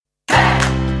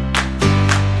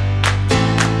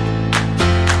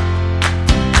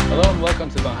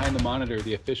Monitor,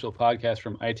 the official podcast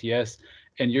from ITS,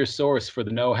 and your source for the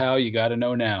know-how you got to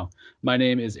know now. My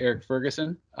name is Eric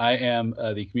Ferguson. I am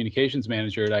the communications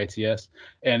manager at ITS,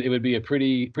 and it would be a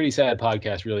pretty sad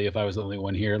podcast, really, if I was the only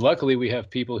one here. Luckily, we have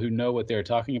people who know what they're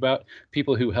talking about,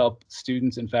 people who help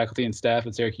students and faculty and staff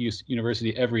at Syracuse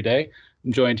University every day.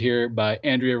 I'm joined here by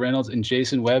Andrea Reynolds and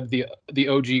Jason Webb, the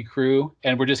OG crew,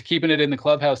 and we're just keeping it in the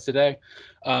clubhouse today.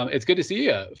 It's good to see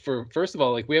you. First of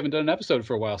all, we haven't done an episode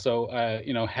for a while, so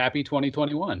happy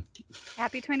 2021.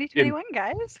 Happy 2021,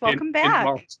 guys. Welcome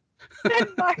back. In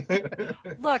March.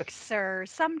 Look, sir,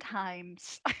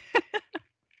 sometimes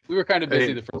we were kind of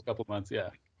busy the first couple months, yeah.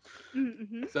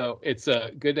 Mm-hmm. So it's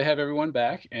good to have everyone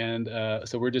back, and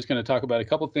so we're just going to talk about a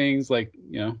couple things, like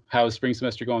how is spring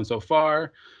semester going so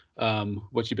far,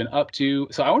 what you've been up to.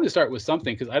 So I want to start with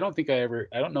something, because I don't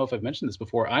know if I've mentioned this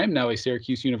before. I am now a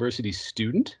Syracuse University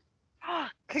student.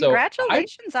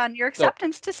 Congratulations on your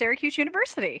acceptance to Syracuse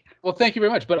University. Well, thank you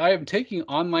very much. But I am taking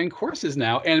online courses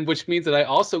now, and which means that I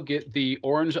also get the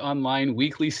Orange Online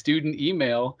weekly student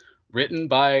email written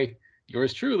by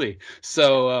yours truly.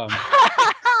 So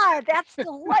that's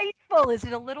delightful. Is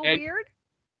it a little weird?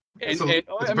 It's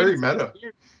very meta.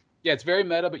 Yeah, it's very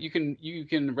meta, but you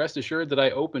can rest assured that I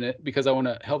open it because I want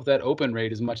to help that open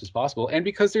rate as much as possible, and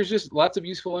because there's just lots of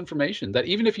useful information that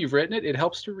even if you've written it, it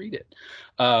helps to read it.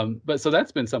 But so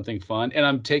that's been something fun, and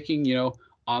I'm taking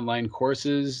online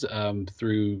courses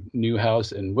through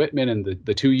Newhouse and Whitman, and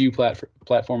the 2U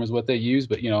platform is what they use.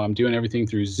 But I'm doing everything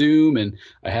through Zoom, and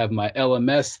I have my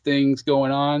LMS things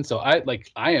going on. So I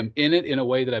am in it in a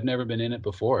way that I've never been in it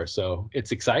before. So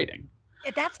it's exciting.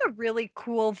 That's a really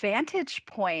cool vantage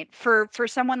point for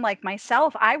someone like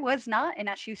myself. I was not an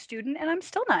SU student, and I'm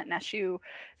still not an SU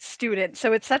student.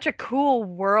 So it's such a cool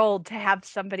world to have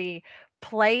somebody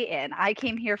play in. I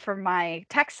came here from my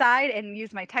tech side and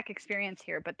use my tech experience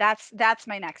here, but that's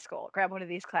my next goal. Grab one of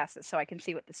these classes so I can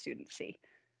see what the students see.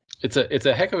 It's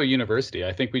a heck of a university.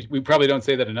 I think we probably don't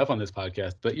say that enough on this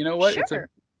podcast, but you know what? Sure. It's a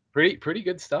pretty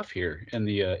good stuff here in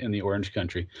the Orange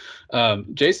Country.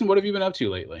 Jason, what have you been up to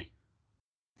lately?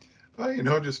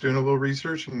 Just doing a little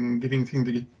research and getting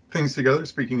things together.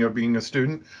 Speaking of being a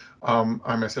student,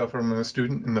 I myself am a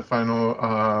student in the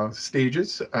final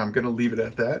stages. I'm going to leave it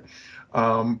at that.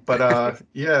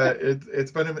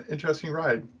 It's been an interesting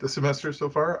ride. The semester so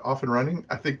far, off and running.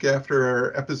 I think after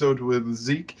our episode with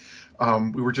Zeke,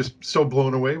 we were just so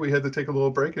blown away, we had to take a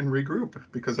little break and regroup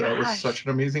because that was such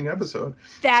an amazing episode.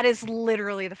 That is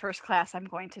literally the first class I'm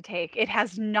going to take. It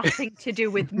has nothing to do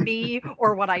with me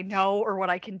or what I know or what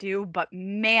I can do, but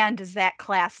man, does that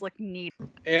class look neat.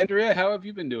 Andrea, how have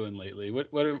you been doing lately?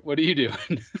 What are you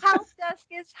doing? Help Desk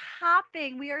is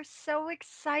hopping. We are so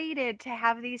excited to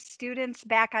have these students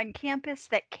back on campus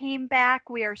that came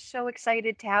back. We are so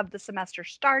excited to have the semester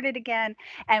started again,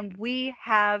 and we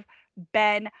have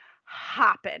been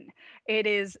hopping. It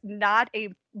is not a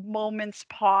moment's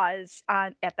pause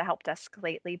at the help desk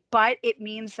lately, but it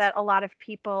means that a lot of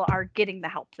people are getting the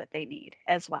help that they need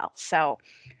as well. So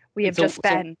we have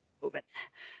been moving.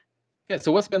 Yeah.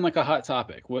 So what's been a hot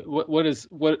topic? What's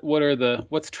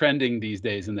trending these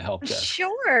days in the help desk?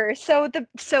 Sure. So the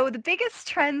biggest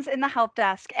trends in the help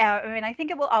desk, I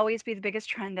think it will always be the biggest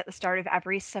trend at the start of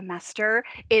every semester,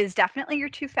 is definitely your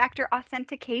two-factor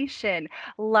authentication.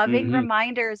 Loving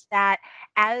reminders that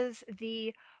as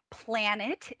the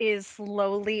planet is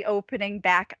slowly opening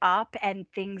back up and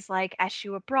things like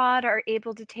SU Abroad are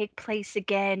able to take place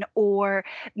again, or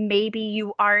maybe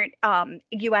you aren't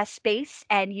US based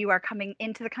and you are coming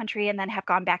into the country and then have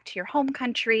gone back to your home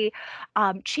country.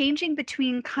 Changing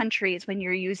between countries when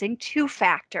you're using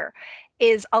two-factor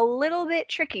is a little bit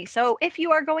tricky. So if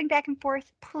you are going back and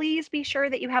forth, please be sure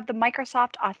that you have the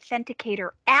Microsoft Authenticator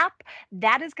app.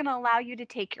 That is going to allow you to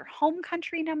take your home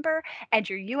country number and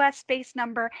your US-based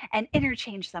number and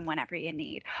interchange them whenever you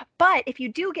need. But if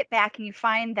you do get back and you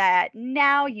find that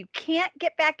now you can't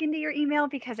get back into your email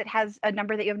because it has a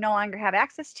number that you no longer have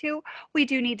access to, we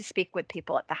do need to speak with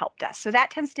people at the help desk. So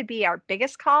that tends to be our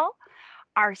biggest call.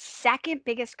 Our second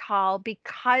biggest call,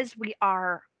 because we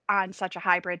are on such a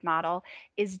hybrid model,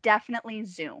 is definitely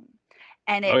Zoom.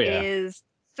 And it is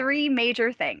three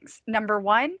major things. Number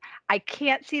one, I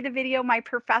can't see the video my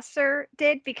professor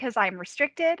did because I'm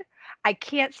restricted. I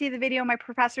can't see the video my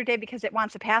professor did because it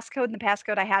wants a passcode and the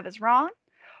passcode I have is wrong.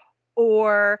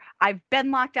 Or I've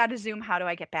been locked out of Zoom. How do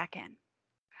I get back in?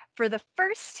 For the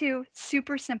first two,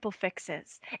 super simple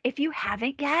fixes. If you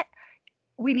haven't yet,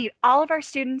 we need all of our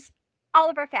students, all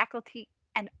of our faculty,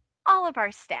 and all of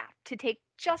our staff to take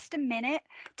just a minute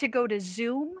to go to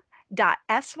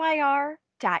zoom.syr.edu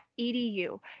As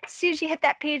soon as you hit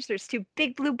that page, there's 2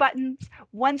 big blue buttons.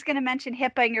 One's going to mention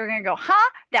HIPAA, and you're going to go, huh?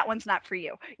 That one's not for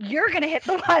you. You're going to hit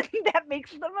the one that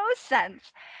makes the most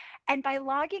sense. And by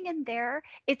logging in there,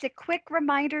 it's a quick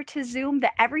reminder to Zoom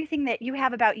that everything that you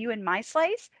have about you in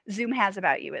MySlice, Zoom has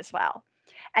about you as well.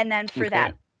 And then for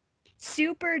that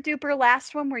super duper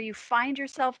last one where you find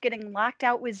yourself getting locked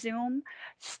out with Zoom,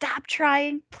 stop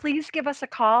trying. Please give us a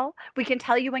call. We can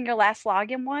tell you when your last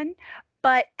login won.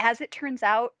 But as it turns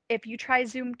out, if you try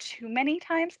Zoom too many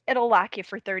times, it'll lock you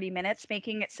for 30 minutes,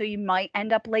 making it so you might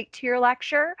end up late to your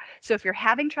lecture. So if you're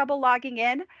having trouble logging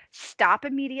in, stop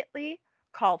immediately.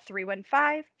 Call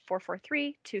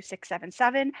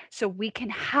 315-443-2677 so we can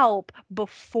help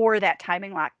before that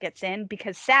timing lock gets in,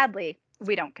 because sadly,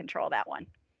 we don't control that one.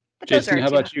 But Jason, how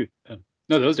about you?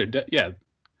 No, those are yeah.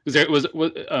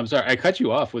 I'm sorry, I cut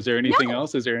you off. Was there anything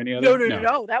else? Is there any other?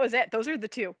 No, that was it. Those are the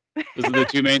 2. Those are the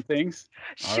 2 main things?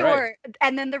 Sure. Right.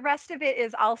 And then the rest of it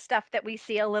is all stuff that we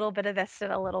see a little bit of this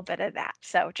and a little bit of that.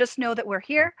 So just know that we're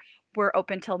here. We're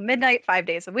open till midnight, 5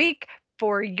 days a week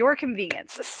for your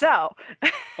convenience. So.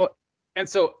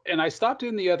 And I stopped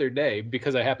in the other day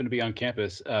because I happened to be on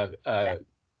campus.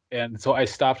 And so I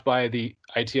stopped by the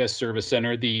ITS Service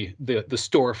Center, the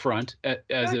storefront,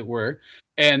 as it were.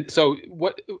 And so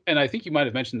and I think you might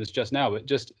have mentioned this just now, but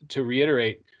just to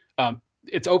reiterate,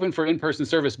 it's open for in-person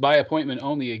service by appointment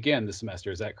only again this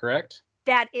semester. Is that correct?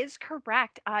 That is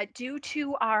correct. Due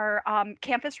to our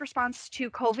campus response to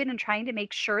COVID and trying to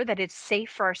make sure that it's safe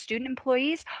for our student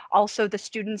employees, also the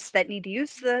students that need to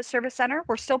use the service center,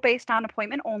 we're still based on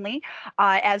appointment only,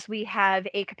 as we have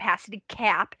a capacity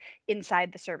cap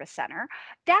inside the service center.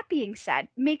 That being said,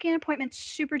 making an appointment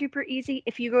super duper easy.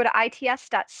 If you go to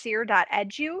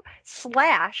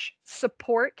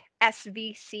its.sear.edu/support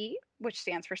SVC, which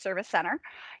stands for Service Center,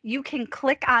 you can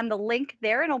click on the link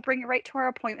there and it'll bring you right to our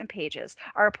appointment pages.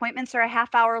 Our appointments are a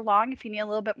half hour long. If you need a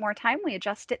little bit more time, we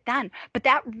adjust it then. But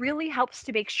that really helps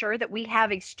to make sure that we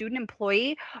have a student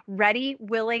employee ready,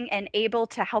 willing, and able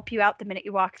to help you out the minute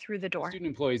you walk through the door. Student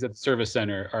employees at the Service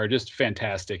Center are just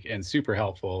fantastic and super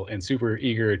helpful and super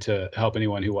eager to help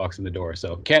anyone who walks in the door.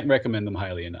 So can't recommend them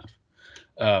highly enough.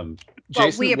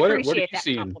 Jason, we appreciate what are you that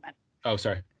seeing? Compliment. Oh,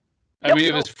 sorry. I mean,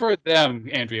 it was for them,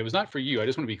 Andrea. It was not for you. I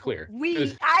just want to be clear.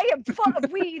 The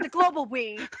global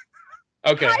we.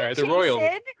 Okay, Hi, all right. The Jason, royal.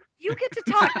 You get to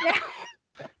talk now.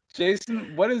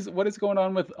 Jason, what is going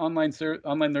on with online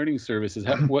learning services?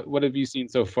 What have you seen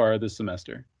so far this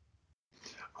semester?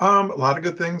 A lot of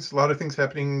good things, a lot of things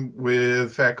happening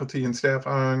with faculty and staff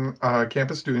on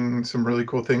campus doing some really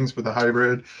cool things with the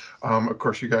hybrid. Of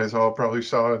course, you guys all probably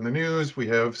saw in the news, we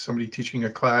have somebody teaching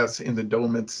a class in the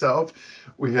dome itself.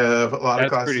 We have a lot of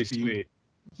classes. That's pretty sweet.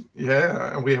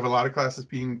 Yeah, and we have a lot of classes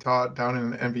being taught down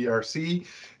in NVRC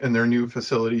and their new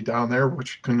facility down there,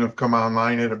 which couldn't have come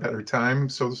online at a better time.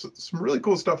 So there's some really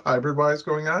cool stuff hybrid-wise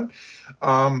going on.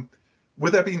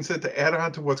 With that being said, to add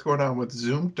on to what's going on with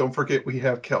Zoom, don't forget we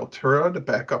have Kaltura to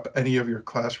back up any of your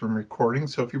classroom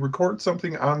recordings. So if you record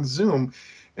something on Zoom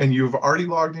and you've already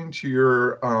logged into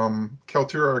your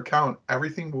Kaltura account,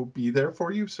 everything will be there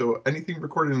for you. So anything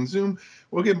recorded in Zoom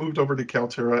will get moved over to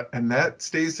Kaltura, and that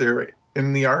stays there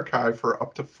in the archive for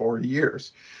up to 4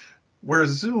 years.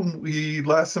 Whereas Zoom, we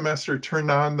last semester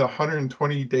turned on the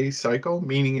 120-day cycle,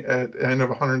 meaning at the end of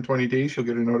 120 days, you'll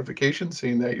get a notification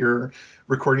saying that your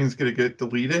recording is going to get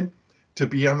deleted. To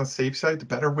be on the safe side, the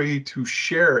better way to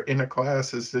share in a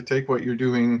class is to take what you're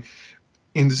doing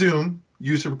in Zoom,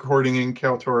 use the recording in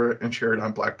Kaltura, and share it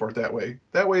on Blackboard that way.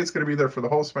 That way it's going to be there for the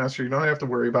whole semester. You don't have to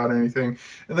worry about anything.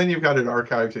 And then you've got it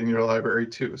archived in your library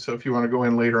too. So if you want to go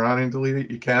in later on and delete it,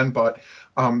 you can, but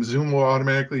Zoom will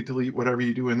automatically delete whatever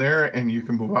you do in there, and you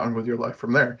can move on with your life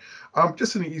from there.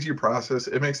 Just an easier process.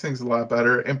 It makes things a lot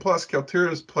better. And plus,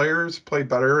 Kaltura's players play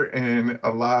better and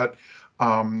a lot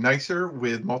nicer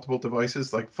with multiple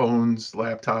devices like phones,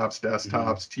 laptops,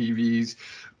 desktops, TVs,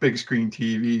 big screen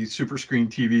TVs, super screen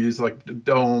TVs like the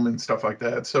Dome and stuff like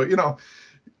that. So,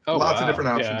 lots of different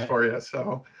options for you.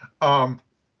 So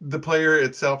the player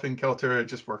itself in Kaltura, it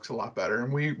just works a lot better.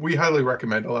 And we highly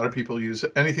recommend a lot of people use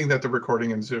anything that they're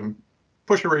recording in Zoom.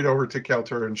 Push it right over to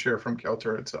Kaltura and share from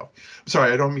Kaltura itself.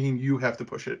 Sorry, I don't mean you have to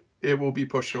push it. It will be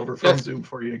pushed over from Zoom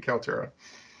for you in Kaltura.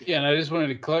 Yeah, and I just wanted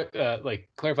to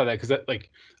clarify that, because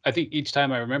I think each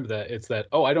time I remember that, it's that,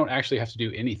 I don't actually have to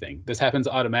do anything. This happens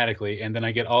automatically, and then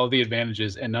I get all of the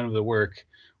advantages and none of the work,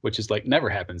 which is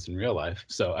never happens in real life.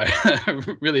 So I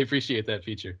really appreciate that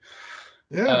feature.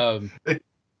 Yeah, it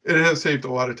has saved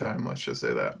a lot of time. Let's just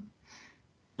say that.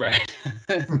 Right.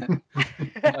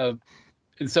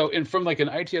 And from like an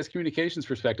ITS communications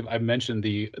perspective, I've mentioned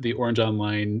the Orange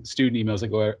Online student emails that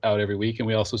go out every week, and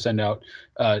we also send out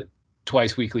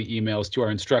twice weekly emails to our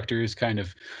instructors, kind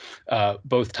of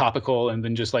both topical and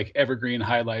then just like evergreen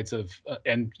highlights of.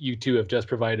 And you two have just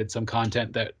provided some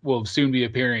content that will soon be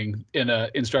appearing in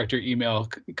a instructor email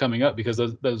coming up, because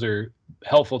those are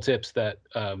helpful tips that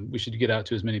we should get out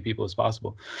to as many people as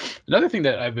possible. Another thing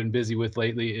that I've been busy with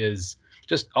lately is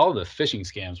just all the phishing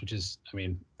scams, which is, I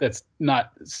mean, that's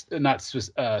not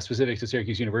specific to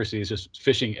Syracuse University. It's just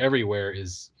phishing everywhere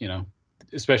is,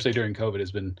 especially during COVID,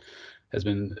 has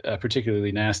been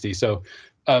particularly nasty. So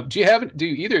do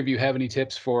either of you have any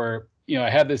tips for, I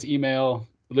have this email,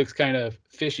 it looks kind of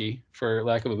fishy for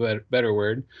lack of a better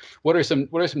word. What are some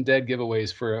dead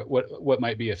giveaways for what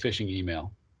might be a phishing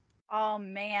email? Oh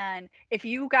man, if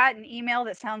you got an email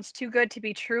that sounds too good to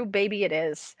be true, baby, it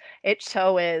is. It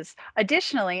so is.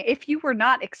 Additionally, if you were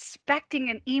not expecting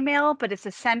an email, but it's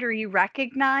a sender you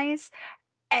recognize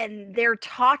and they're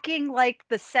talking like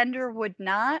the sender would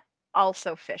not,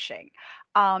 also phishing.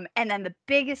 And then the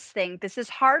biggest thing, this is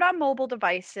hard on mobile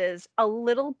devices, a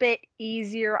little bit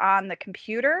easier on the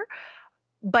computer.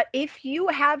 But if you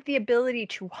have the ability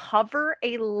to hover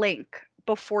a link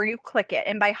before you click it,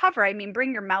 and by hover, I mean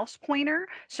bring your mouse pointer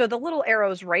so the little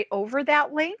arrow's right over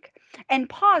that link, and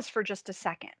pause for just a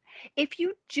second. If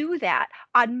you do that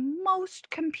on most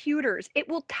computers, it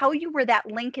will tell you where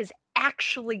that link is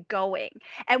actually going.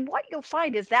 And what you'll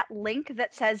find is that link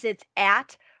that says it's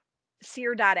at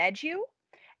sear.edu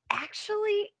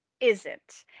actually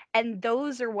isn't. And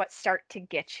those are what start to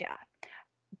get you.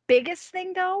 Biggest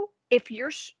thing though, if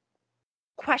you're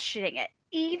questioning it,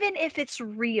 even if it's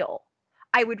real,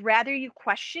 I would rather you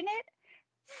question it,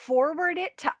 forward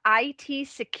it to IT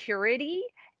security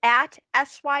at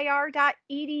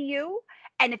syr.edu.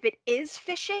 And if it is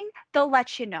phishing, they'll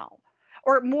let you know.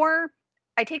 Or more,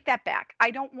 I take that back. I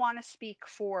don't want to speak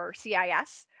for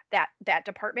CIS, that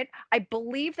department. I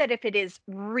believe that if it is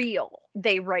real,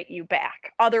 they write you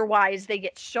back. Otherwise, they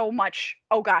get so much,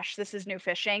 oh gosh, this is new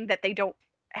phishing, that they don't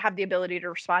have the ability to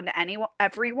respond to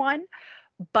everyone.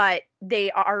 But they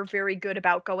are very good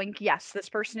about going, yes, this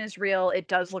person is real. It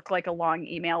does look like a long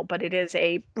email, but it is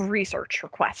a research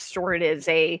request or it is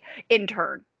a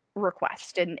intern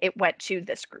request, and it went to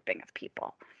this grouping of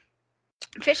people.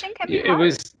 Phishing can be hard.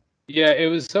 It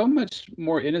was so much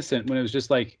more innocent when it was just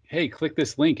like, hey, click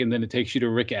this link, and then it takes you to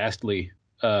Rick Astley,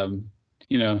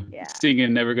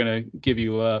 singing "Never Gonna Give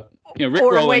You Up." Rick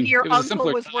or rolling, when your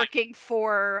uncle was working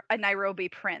for a Nairobi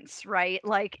Prince, right?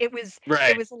 Like it was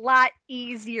a lot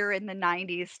easier in the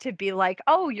 90s to be like,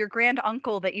 oh, your grand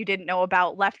uncle that you didn't know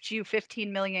about left you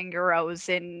 15 million euros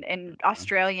in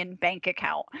Australian bank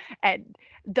account. And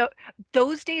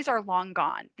those days are long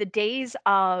gone. The days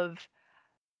of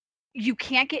you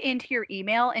can't get into your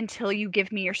email until you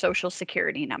give me your social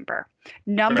security number.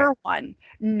 Number one,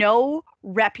 no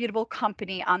reputable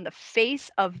company on the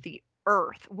face of the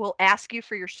earth will ask you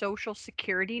for your social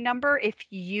security number if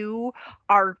you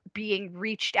are being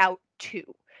reached out to.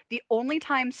 The only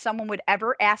time someone would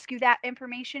ever ask you that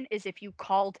information is if you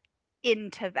called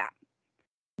into them.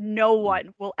 No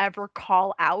one will ever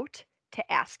call out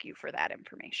to ask you for that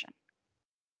information.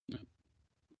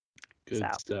 Good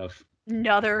stuff.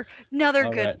 Another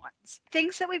good ones.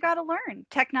 Things that we've got to learn.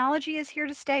 Technology is here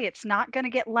to stay. It's not going to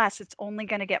get less. It's only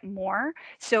going to get more.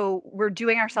 So we're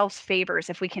doing ourselves favors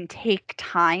if we can take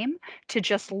time to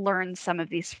just learn some of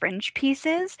these fringe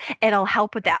pieces. It'll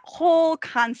help with that whole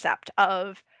concept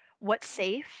of what's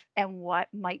safe and what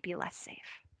might be less safe.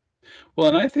 Well,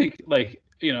 and I think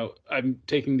I'm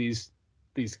taking these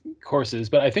courses,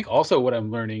 but I think also what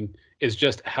I'm learning is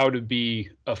just how to be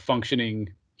a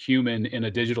functioning human in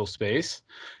a digital space,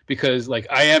 because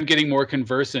I am getting more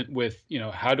conversant with,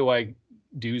 how do I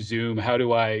do Zoom? How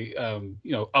do I,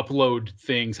 upload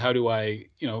things? How do I,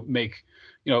 make,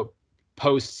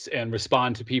 posts and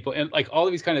respond to people? And all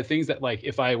of these kind of things that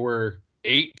if I were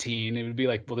 18, it would be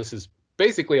like, well, this is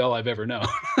basically all I've ever known.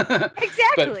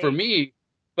 Exactly.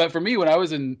 But for me, when I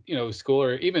was in, school,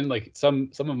 or even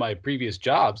some of my previous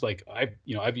jobs,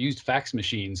 I've used fax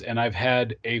machines, and I've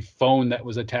had a phone that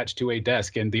was attached to a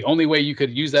desk, and the only way you could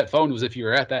use that phone was if you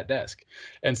were at that desk.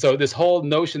 And so this whole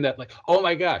notion that oh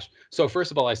my gosh. So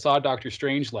first of all, I saw Doctor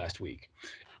Strange last week,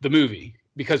 the movie,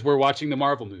 because we're watching the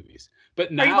Marvel movies.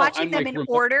 But now are you watching them in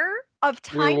order of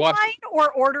timeline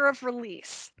or order of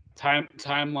release?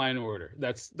 Timeline order.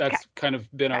 That's okay. Kind of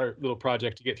been our little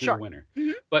project to get through the winter.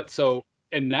 Mm-hmm. But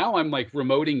and now I'm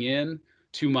remoting in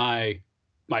to my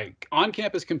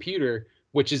on-campus computer,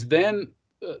 which is then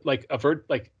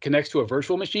connects to a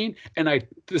virtual machine. And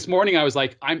this morning I was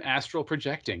like, I'm astral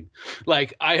projecting.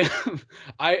 Like I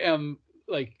am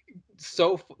like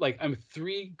I'm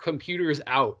 3 computers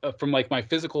out from like my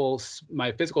physical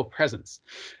presence.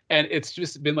 And it's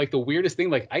just been like the weirdest thing.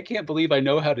 Like, I can't believe I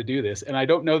know how to do this. And I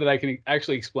don't know that I can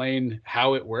actually explain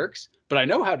how it works, but I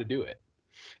know how to do it.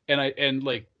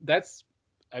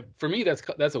 For me,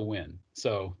 that's a win.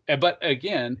 So, but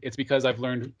again, it's because I've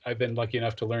been lucky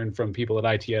enough to learn from people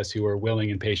at ITS who are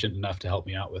willing and patient enough to help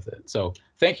me out with it. So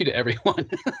thank you to everyone.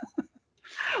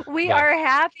 We are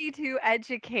happy to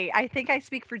educate. I think I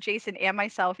speak for Jason and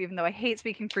myself, even though I hate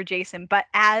speaking for Jason, but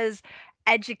as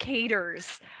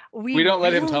educators, we don't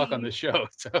let him talk on the show.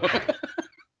 So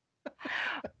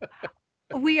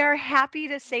we are happy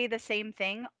to say the same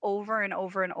thing over and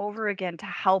over and over again to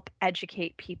help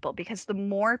educate people, because the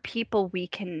more people we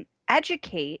can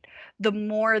educate, the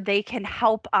more they can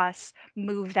help us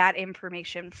move that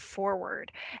information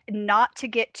forward. Not to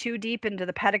get too deep into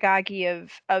the pedagogy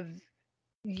of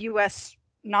US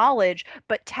knowledge,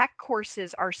 but tech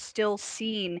courses are still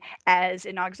seen as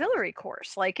an auxiliary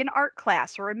course, like an art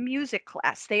class or a music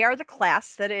class. They are the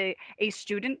class that a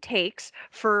student takes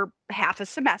for half a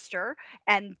semester,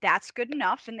 and that's good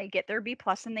enough, and they get their B+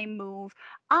 and they move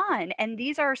on. And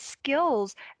these are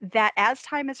skills that, as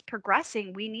time is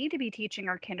progressing, we need to be teaching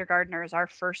our kindergartners, our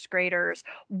first graders,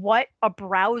 what a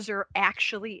browser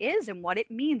actually is and what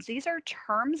it means. These are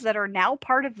terms that are now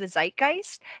part of the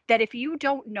zeitgeist, that if you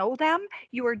don't know them,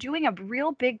 you are doing a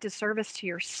real big disservice to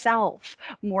yourself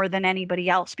more than anybody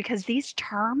else, because these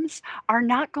terms are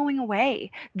not going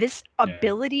away. This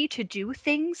ability to do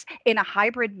things in a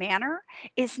hybrid manner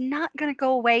is not going to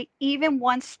go away, even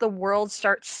once the world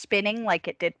starts spinning like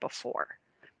it did before.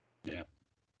 Yeah,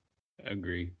 I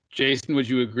agree. Jason, would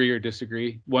you agree or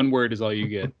disagree? One word is all you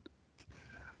get.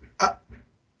 Yeah.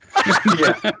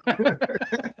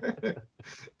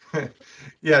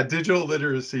 Yeah, digital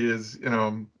literacy is,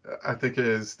 I think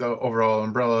is the overall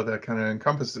umbrella that kind of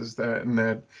encompasses that, and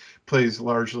that plays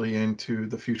largely into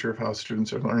the future of how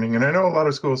students are learning. And I know a lot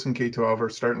of schools in K-12 are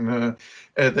starting to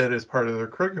add that as part of their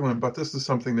curriculum, but this is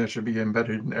something that should be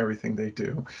embedded in everything they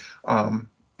do.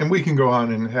 And we can go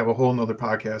on and have a whole nother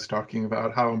podcast talking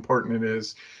about how important it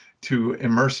is to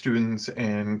immerse students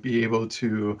and be able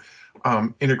to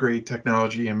integrate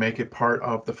technology and make it part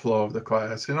of the flow of the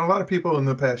class. And a lot of people in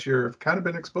the past year have kind of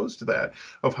been exposed to that,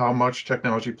 of how much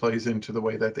technology plays into the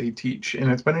way that they teach.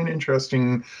 And it's been an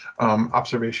interesting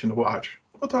observation to watch.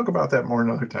 We'll talk about that more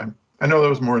another time. I know that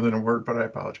was more than a word, but I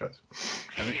apologize.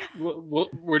 I mean,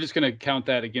 we're just going to count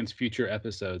that against future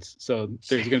episodes. So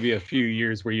there's going to be a few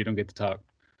years where you don't get to talk.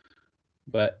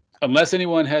 But unless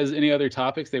anyone has any other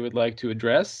topics they would like to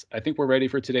address, I think we're ready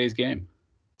for today's game.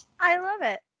 I love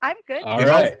it. I'm good. All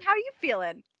right. How are you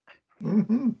feeling?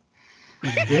 Mm-hmm.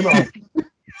 Game on.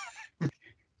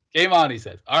 Game on, he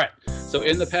says. All right. So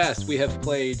in the past, we have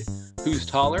played Who's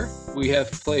Taller? We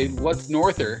have played What's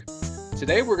Norther?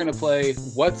 Today, we're going to play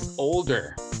What's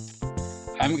Older?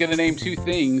 I'm going to name 2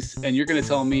 things, and you're going to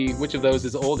tell me which of those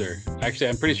is older. Actually,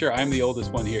 I'm pretty sure I'm the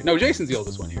oldest one here. No, Jason's the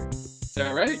oldest one here. Is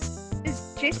that right?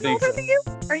 Is Jason older than you?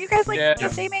 Are you guys the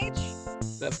same age?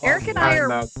 Eric and I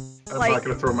are I'm not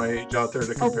going to throw my age out there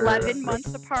to compare. 11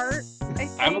 months apart, I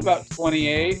think. I'm about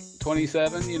 28,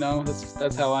 27,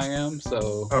 that's how I am,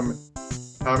 so. I'm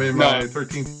in my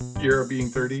 13th year of being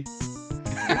 30.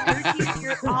 13th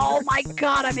year, oh my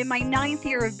God, I'm in my 9th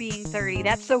year of being 30.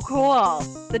 That's so cool.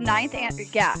 The 9th,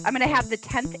 I'm going to have the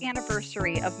 10th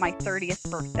anniversary of my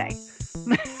 30th birthday. Oh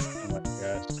my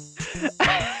gosh.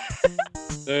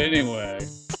 So anyway,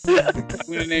 I'm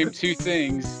going to name 2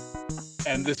 things.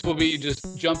 And this will be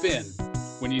just jump in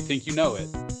when you think you know it.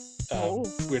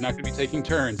 We're not going to be taking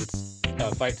turns. It's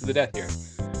a fight to the death here.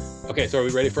 Okay, so are we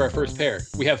ready for our first pair?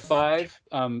 We have 5.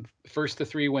 First to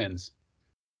 3 wins.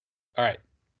 All right.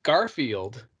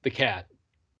 Garfield the cat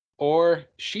or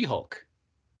She-Hulk?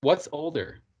 What's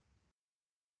older?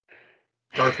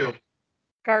 Garfield.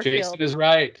 Jason is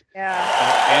right. Yeah.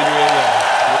 Andrea.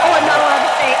 Oh, I'm not allowed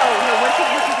to say. Oh, no. Once he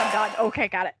answers, I'm done. Okay,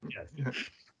 got it. Yes.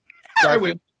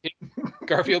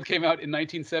 Garfield came out in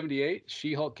 1978.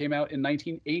 She-Hulk came out in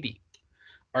 1980.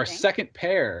 Our second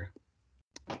pair,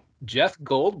 Jeff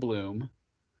Goldblum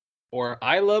or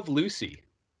I Love Lucy?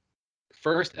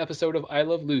 First episode of I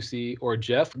Love Lucy or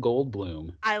Jeff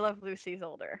Goldblum? I Love Lucy's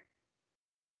older.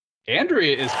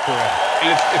 Andrea is correct.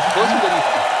 And it's closer than you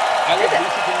think. I Love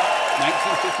Lucy came out in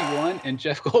 1951 and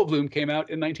Jeff Goldblum came out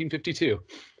in 1952.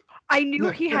 I knew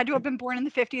he had to have been born in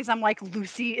the 50s. I'm like,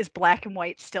 Lucy is black and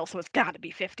white still, so it's got to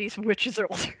be 50s, which is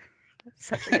older.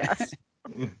 Such a guess.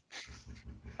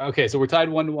 Okay, so we're tied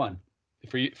 1-1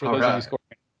 for those of you scoring.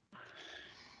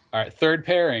 All right, third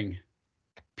pairing.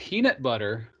 Peanut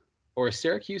butter or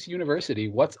Syracuse University,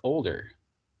 what's older?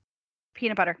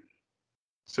 Peanut butter.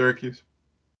 Syracuse.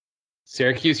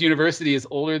 Syracuse University is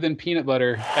older than peanut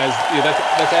butter.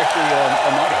 That's actually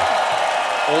a motto.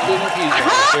 Older than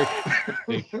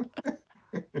peanut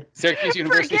butter. Syracuse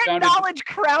University Forget founded. knowledge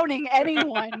crowning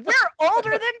anyone. We're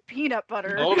older than peanut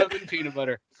butter. Older than peanut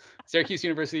butter. Syracuse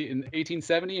University in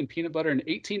 1870 and peanut butter in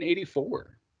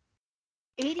 1884.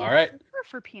 84 All right.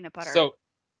 for peanut butter. So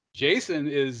Jason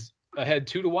is ahead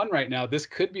 2-1 right now. This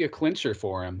could be a clincher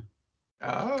for him.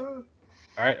 All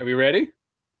right, are we ready?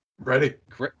 Ready.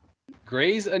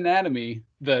 Grey's Anatomy,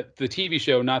 the TV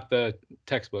show, not the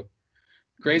textbook.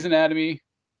 Grey's Anatomy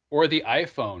or the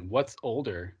iPhone, what's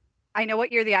older? I know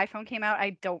what year the iPhone came out.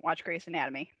 I don't watch Grey's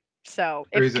Anatomy. So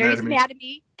Grey's if Grey's Anatomy.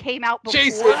 Anatomy came out before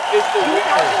Jason is the 2007, winner.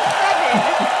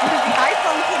 because the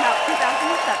iPhone came out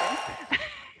 2007.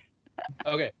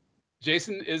 Okay,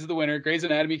 Jason is the winner. Grey's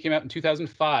Anatomy came out in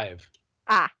 2005.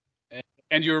 Ah.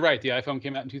 And you were right. The iPhone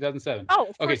came out in 2007. Oh,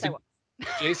 of course Okay, I so was.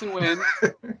 Jason wins.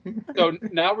 So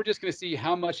now we're just going to see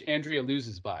how much Andrea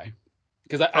loses by,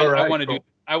 because I All right, want to cool.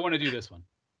 do this one.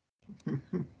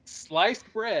 Sliced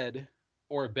bread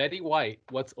or Betty White,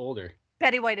 what's older?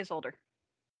 Betty White is older.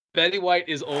 Betty White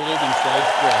is older than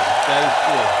sliced bread. That is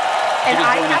true. And was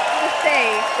I born in- have to say,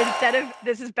 instead of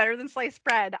this is better than sliced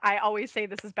bread, I always say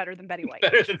this is better than Betty White.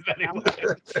 Better than Betty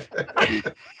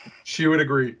White. She would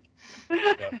agree.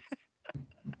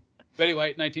 Betty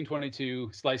White,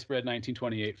 1922. Sliced bread,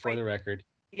 1928, for the record.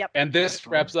 Yep. And this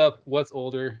wraps up What's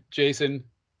Older. Jason,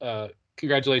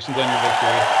 congratulations on your victory.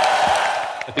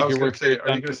 I think Are you work's going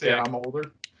done to say today. I'm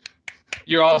older?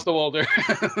 You're also older.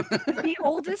 The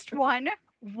oldest one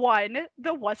won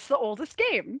the What's the Oldest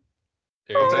game.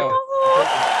 There you go.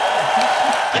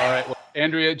 Oh. All right. Well,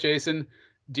 Andrea, Jason,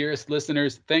 dearest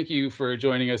listeners, thank you for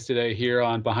joining us today here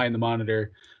on Behind the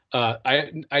Monitor.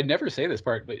 I never say this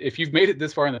part, but if you've made it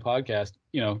this far in the podcast,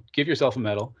 give yourself a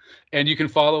medal. And you can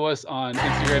follow us on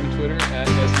Instagram and Twitter at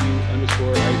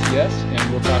 @SU_ITS,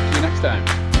 and we'll talk to you next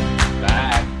time.